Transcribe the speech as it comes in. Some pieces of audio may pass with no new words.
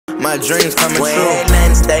my dreams coming true. Ain't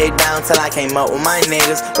nothing, stayed down till I came up with my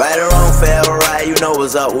niggas. Right or wrong, forever right, you know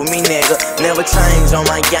what's up with me, nigga. Never change on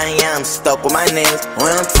my gang, yeah, I'm stuck with my niggas.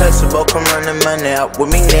 When I'm touchable, come run the money up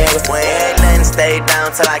with me, nigga. Ain't nothing, stayed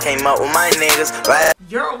down till I came up with my niggas. Right.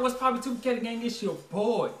 Yo, what's poppin', Supremekati gang? It's your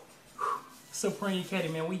boy,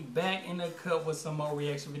 Supremekati, man. We back in the cut with some more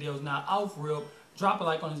reaction videos. Now, off rip, drop a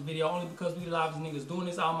like on this video only because we live as niggas doing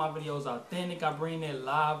this. All my videos are authentic. I bring that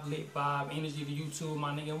live, lit vibe, energy to YouTube,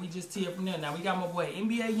 my nigga. We just tear from there. Now, we got my boy,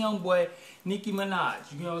 NBA Youngboy Nicki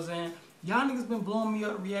Minaj. You know what I'm saying? Y'all niggas been blowing me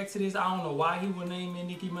up to react to this. I don't know why he would name me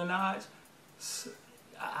Nicki Minaj.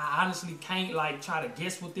 I honestly can't, like, try to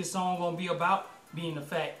guess what this song gonna be about, being the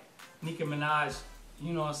fact Nicki Minaj,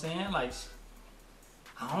 you know what I'm saying? Like,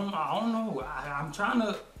 I don't know. I'm trying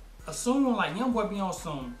to assume, like, Youngboy be on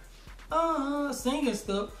some singing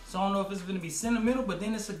stuff, so I don't know if it's gonna be sentimental, but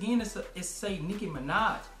then it's say Nicki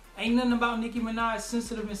Minaj. Ain't nothing about Nicki Minaj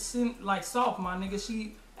sensitive and like soft, my nigga.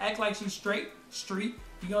 She act like she straight, street,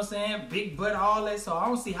 you know what I'm saying? Big butt, all that, so I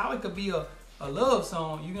don't see how it could be a love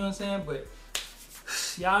song, you know what I'm saying? But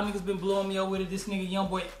y'all niggas been blowing me up with it. This nigga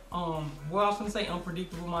Youngboy, what I was gonna say,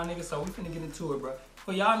 unpredictable, my nigga, so we finna get into it, bro.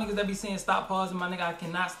 For y'all niggas that be saying stop pausing, my nigga, I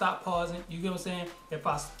cannot stop pausing, you get what I'm saying? If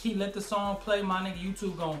I let the song play, my nigga,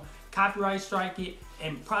 YouTube gon' copyright strike it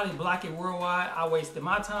and probably block it worldwide. I wasted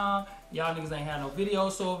my time. Y'all niggas ain't had no video.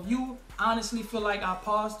 So if you honestly feel like I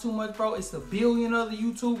paused too much, bro, it's a billion other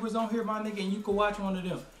YouTubers on here, my nigga, and you can watch one of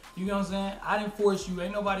them. You know what I'm saying? I didn't force you.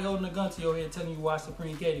 Ain't nobody holding a gun to your head telling you to watch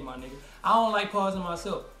Supremekati, my nigga. I don't like pausing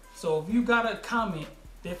myself. So if you got a comment,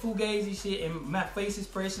 that fugazi shit and my face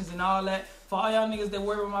expressions and all that, for all y'all niggas that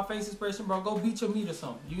worry about my face expression, bro, go beat your meat or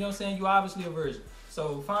something. You know what I'm saying? You obviously a virgin.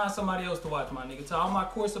 So find somebody else to watch, my nigga. To all my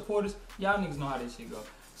core supporters, y'all niggas know how this shit go.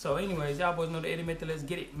 So anyways, y'all boys know the element. Let's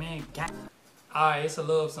get it, man. Alright, it's a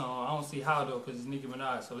love song. I don't see how though, because it's Nicki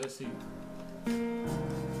Minaj. So let's see.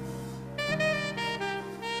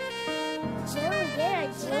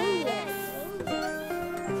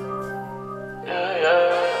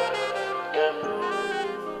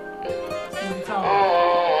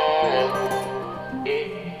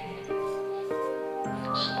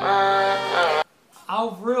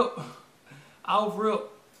 Off rip,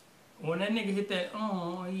 when that nigga hit that,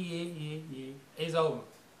 oh yeah, it's over.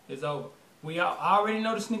 It's over. I already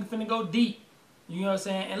know this nigga finna go deep. You know what I'm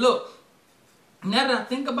saying? And look, now that I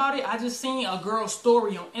think about it, I just seen a girl's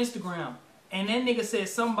story on Instagram, and that nigga said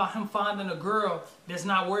something about him finding a girl that's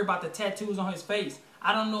not worried about the tattoos on his face.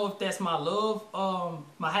 I don't know if that's my love,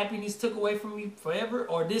 my happiness took away from me forever,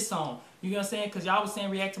 or this song. You know what I'm saying? Because y'all was saying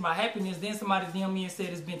react to my happiness, then somebody DM me and said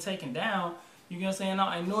it's been taken down. You know what I'm saying?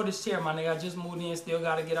 I ignore this chair, my nigga. I just moved in, still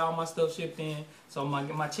gotta get all my stuff shipped in. So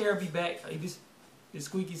my chair be back. This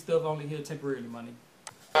squeaky stuff only here temporarily, my nigga.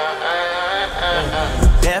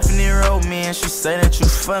 Daphne wrote me and she said that you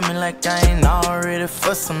for me like I ain't already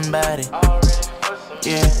for somebody.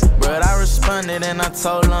 Yeah, but I responded and I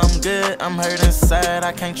told her I'm good. I'm hurt inside,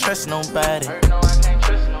 I can't trust nobody.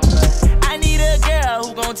 I need a girl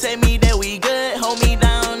who gon' tell me that we good, hold me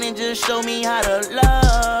down and just show me how to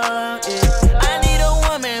love. Yeah. I need a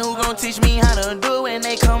woman who gon' teach me how to do it when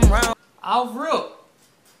they come round. I'll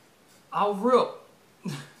rip.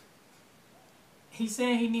 He's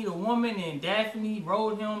saying he need a woman, and Daphne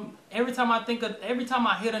wrote him. Every time I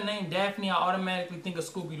hear the name Daphne, I automatically think of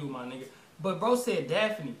Scooby-Doo, my nigga. But bro said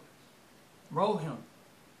Daphne wrote him.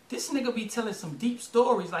 This nigga be telling some deep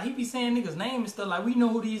stories. Like, he be saying niggas' name and stuff. Like, we know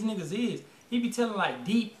who these niggas is. He be telling, like,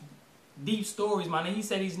 deep stories, my nigga. He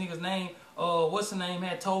said these niggas' name, what's the name,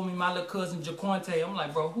 had told me my little cousin Jaquante. I'm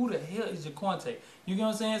like, bro, who the hell is Jaquante? You know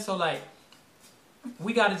what I'm saying? So, like,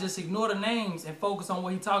 we gotta just ignore the names and focus on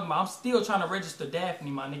what he talking about. I'm still trying to register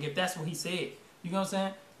Daphne, my nigga, if that's what he said. You know what I'm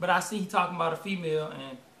saying? But I see he talking about a female,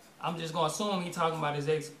 and I'm just gonna assume he talking about his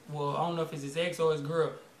ex. Well, I don't know if it's his ex or his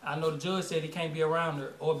girl. I know the judge said he can't be around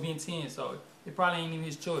her or be in 10, so it probably ain't even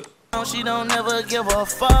his choice. She don't never give a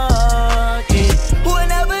fuck, yeah. Who would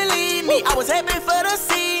never leave me? I was happy for to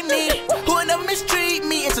see me. Who would never mistreat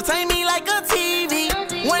me? Entertain me like a TV.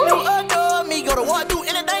 When you adore me, go to war, do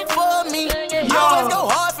anything for me. You always go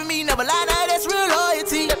hard for me, never lie, now that's real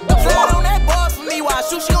loyalty. Slide on that bar for me, while I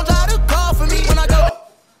shoot, she gon' try to call for me when I go.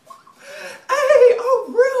 Hey, oh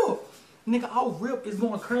real. Nigga, oh rip is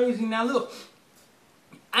going crazy. Now look,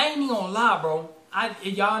 I ain't even gonna lie, bro.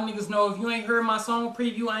 Y'all niggas know if you ain't heard my song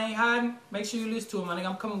preview, I ain't hiding. Make sure you listen to it, my nigga.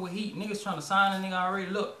 I'm coming with heat. Niggas trying to sign a nigga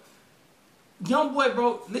already. Look, Youngboy,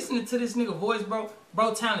 bro, listening to this nigga voice, bro,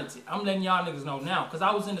 talented. I'm letting y'all niggas know now. Because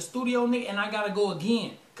I was in the studio, nigga, and I got to go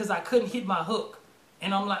again. Because I couldn't hit my hook.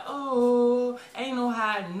 And I'm like, oh, ain't no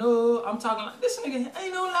hiding, no. I'm talking like, this nigga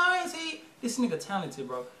ain't no lying, see. This nigga talented,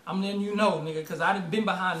 bro. I'm letting you know, nigga, because I done been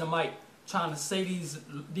behind the mic trying to say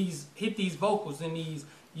hit these vocals and these,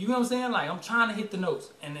 you know what I'm saying? Like, I'm trying to hit the notes.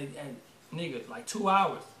 And nigga, like 2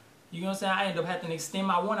 hours. You know what I'm saying? I ended up having to extend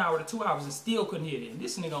my 1 hour to 2 hours and still couldn't hit it. And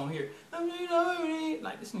this nigga on here,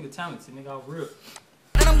 like, this nigga talented, nigga, off real.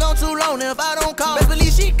 And I'm gone too long if I don't call. Best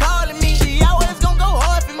believe she calling me. She always gonna go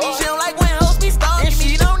hard for me. She don't like when hoes be stalking me.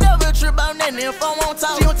 She don't never trip about nothing if I won't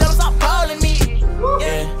talk. She gon' tell us stop calling me.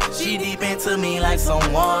 Yeah, she deep into me like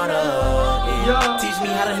some water. Yeah. Teach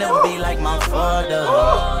me how to never be like my father.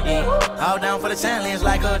 Yeah. All down for the challenge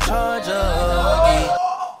like a charger. Yeah.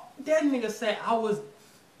 That nigga said I was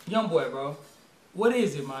Youngboy, bro. What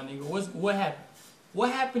is it, my nigga? What happened?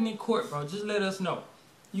 What happened in court, bro? Just let us know.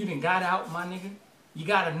 You done got out, my nigga. You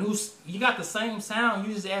got the same sound.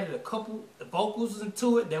 You just added a couple vocals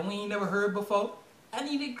into it that we ain't never heard before. I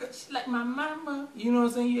needed, she like my mama. You know what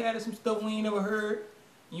I'm saying? You added some stuff we ain't never heard.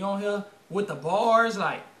 You on here with the bars,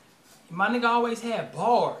 like, my nigga always had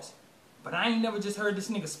bars. But I ain't never just heard this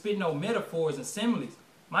nigga spit no metaphors and similes.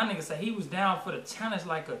 My nigga said he was down for the challenge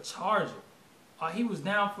like a charger. Or he was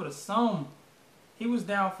down for the song. He was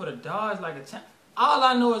down for the dodge like a challenge. All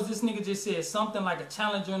I know is this nigga just said something like a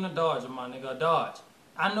challenger and a dodger, my nigga, a dodge.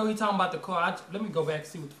 I know he talking about the car. Let me go back and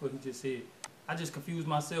see what the fuck he just said. I just confused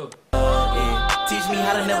myself. Yeah. Teach me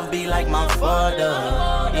how to never be like my father.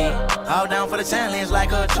 Yeah. All down for the challenge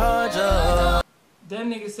like a charger. That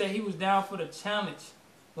nigga said he was down for the challenge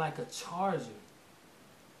like a charger.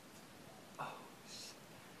 Oh,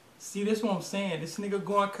 see, this what I'm saying. This nigga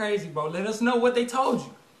going crazy, bro. Let us know what they told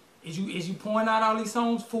you. Is you pouring out all these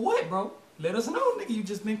songs for what, bro? Let us know, nigga. You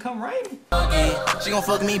just been come raining. Yeah. She gon'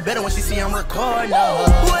 fuck me better when she see I'm recording.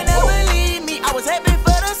 Who would never leave me? I was happy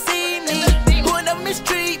for to see me. Who would never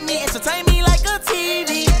mistreat me? Entertain me like a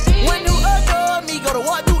TV. When you adore me, go to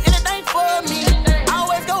war, do anything for me.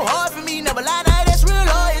 Always go hard for me, never lie, now that's real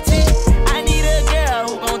loyalty. I need a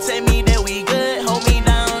girl who gon' tell me that we good, hold me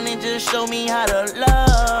down and just show me how to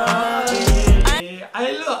love. Yeah.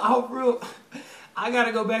 Hey, look, I'm real. I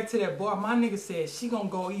gotta go back to that bar. My nigga said she gonna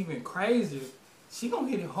go even crazier. She gonna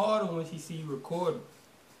hit it harder when she see you recording.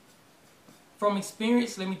 From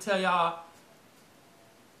experience, let me tell y'all.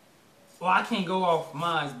 Well, I can't go off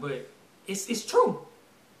mine, but it's true.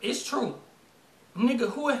 It's true.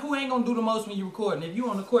 Nigga, who ain't gonna do the most when you recording? If you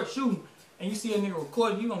on the court shooting and you see a nigga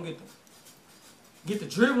recording, you gonna get the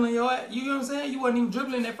dribbling your ass. You know what I'm saying? You wasn't even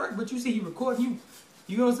dribbling at first, but you see he recording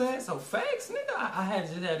you know what I'm saying? So facts, nigga. I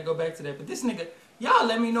just had to go back to that. But this nigga, y'all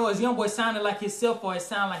let me know, is Youngboy sounding like himself or it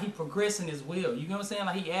sound like he progressing as well? You know what I'm saying?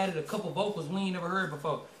 Like he added a couple vocals we ain't never heard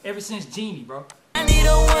before. Ever since Genie, bro. I need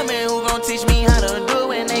a woman who gon' teach me how to do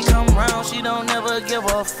when they come round. She don't never give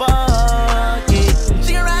a fuck. Yeah.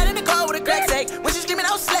 She can ride in the car with a crack sack. When she screaming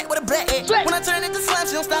out slack with a black egg. When I turn it to slime,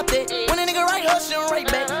 she don't stop that. When a nigga right her, she don't right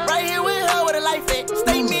back. Right here with her with a life at.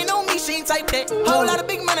 Statement on me, she ain't type that. Whole lot of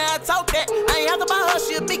big money, I talk that. I ain't have to buy her,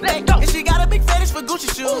 she a big bag. And she got a big fetish for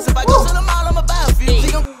Gucci shoes. If I go to the mall, I'ma buy a few.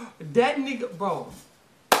 She gon' that nigga, bro.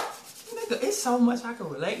 Nigga, it's so much I can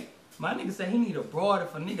relate. My nigga said he need a broad.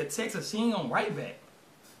 If a nigga text her, she ain't gonna write back.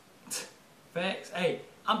 Facts. Hey,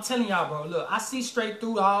 I'm telling y'all, bro. Look, I see straight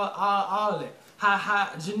through all that. How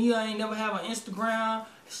Janelle ain't never have an Instagram.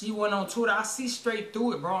 She went on Twitter. I see straight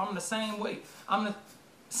through it, bro. I'm the same way. I'm the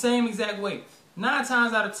same exact way. 9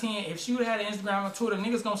 times out of 10, if she would have had an Instagram or Twitter,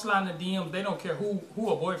 niggas gonna slide in the DMs. They don't care who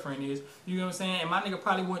her boyfriend is. You know what I'm saying? And my nigga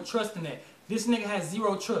probably wouldn't trust in that. This nigga has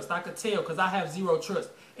zero trust. I could tell because I have zero trust.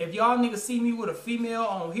 If y'all niggas see me with a female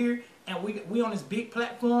on here and we on this big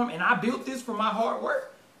platform and I built this for my hard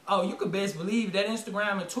work, oh, you could best believe that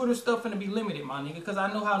Instagram and Twitter stuff finna be limited, my nigga, because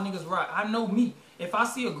I know how niggas rock. I know me. If I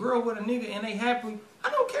see a girl with a nigga and they happy, I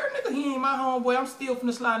don't care, nigga. He ain't my homeboy. I'm still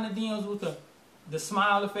finna slide in the DMs with the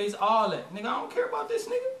smiley face, all that. Nigga, I don't care about this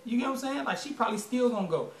nigga. You get what I'm saying? Like, she probably still gonna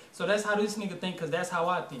go. So that's how this nigga think, because that's how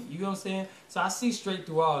I think. You get what I'm saying? So I see straight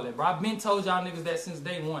through all that, bro. I've been told y'all niggas that since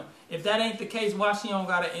day one. If that ain't the case, why she don't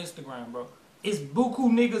got an Instagram, bro? It's buku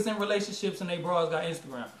niggas in relationships and they bros got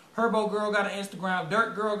Instagram. Herbo girl got an Instagram.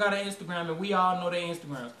 Dirt girl got an Instagram, and we all know their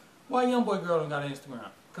Instagrams. Why Youngboy girl don't got an Instagram?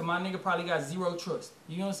 Because my nigga probably got zero trust.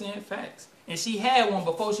 You know what I'm saying? Facts. And she had one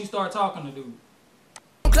before she started talking to dude.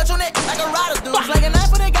 clutch on it like a rider do. Like a knife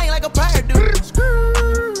for the gang, like a pirate do.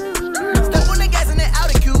 Step on the gas and then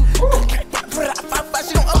out of queue.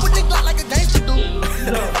 She gon' up with the Glock like a gangster do.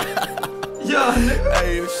 Yo, nigga.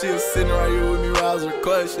 Hey, if she was sitting right here with me while I was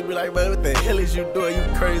recording, she'd be like, man, what the hell is you doing? You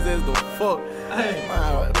crazy as the fuck. Hey.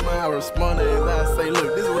 My response is I say,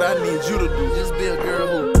 look, this is what I need you to do. Just be a girl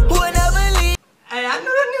who would never leave. Hey, I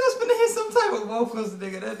knew that nigga was finna hit some type of vocals,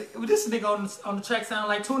 nigga. This nigga on the track sound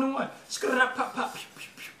like 21. Pop, pop, pew, pew,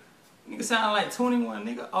 pew. Nigga sound like 21,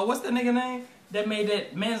 nigga. Oh, what's that nigga name? That made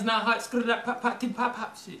that man's not hot, skittle that pop pop tip pop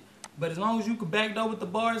pop shit. But as long as you could backdoor with the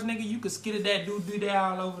bars, nigga, you could skittle that do that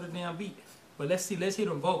all over the damn beat. But let's hear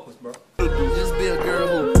them vocals, bro. Just be a girl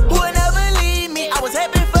who would never leave me. I was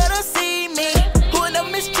happy for to see me. Who would never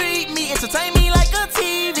mistreat me, entertain me like a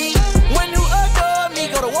TV. When you adore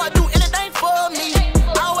me, go to war, do anything for me.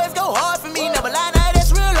 Always go hard for me, never lie, now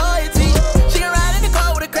that's real loyalty. She can ride in the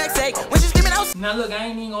car with a crack sack when she screaming out. Now look, I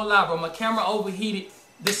ain't even gonna lie, bro. My camera overheated.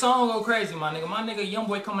 The song go crazy, my nigga. My nigga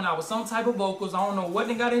Youngboy coming out with some type of vocals. I don't know what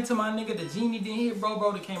they got into, my nigga. The Genie didn't hit,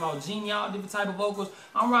 bro. That came out Genie, all different type of vocals.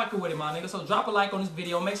 I'm rocking with it, my nigga. So drop a like on this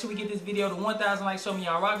video. Make sure we get this video to 1,000 likes. Show me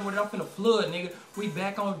y'all rocking with it. I'm finna flood, nigga. We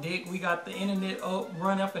back on deck. We got the internet up,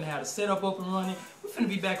 running up, and had a setup up and running. We finna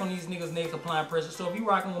be back on these niggas' necks applying pressure. So if you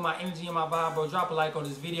rocking with my energy and my vibe, bro, drop a like on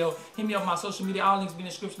this video. Hit me up on my social media. All links be in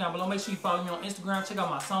the description down below. Make sure you follow me on Instagram. Check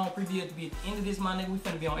out my song preview to be at the end of this, my nigga. We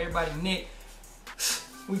finna be on everybody's neck.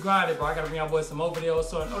 We grinded, bro. I gotta bring y'all boys some more videos,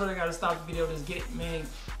 so in order I gotta stop the video, just get it, man.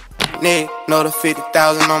 Nigga, know the 50,000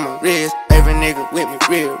 on my wrist. Every nigga with me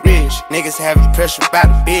real rich. Niggas having pressure about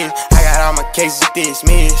the biz. I got all my cases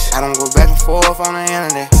dismissed. I don't go back and forth on the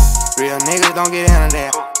internet. Real niggas don't get into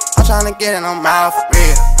that. I'm tryna get it on my for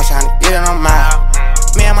real. I'm tryna get it on my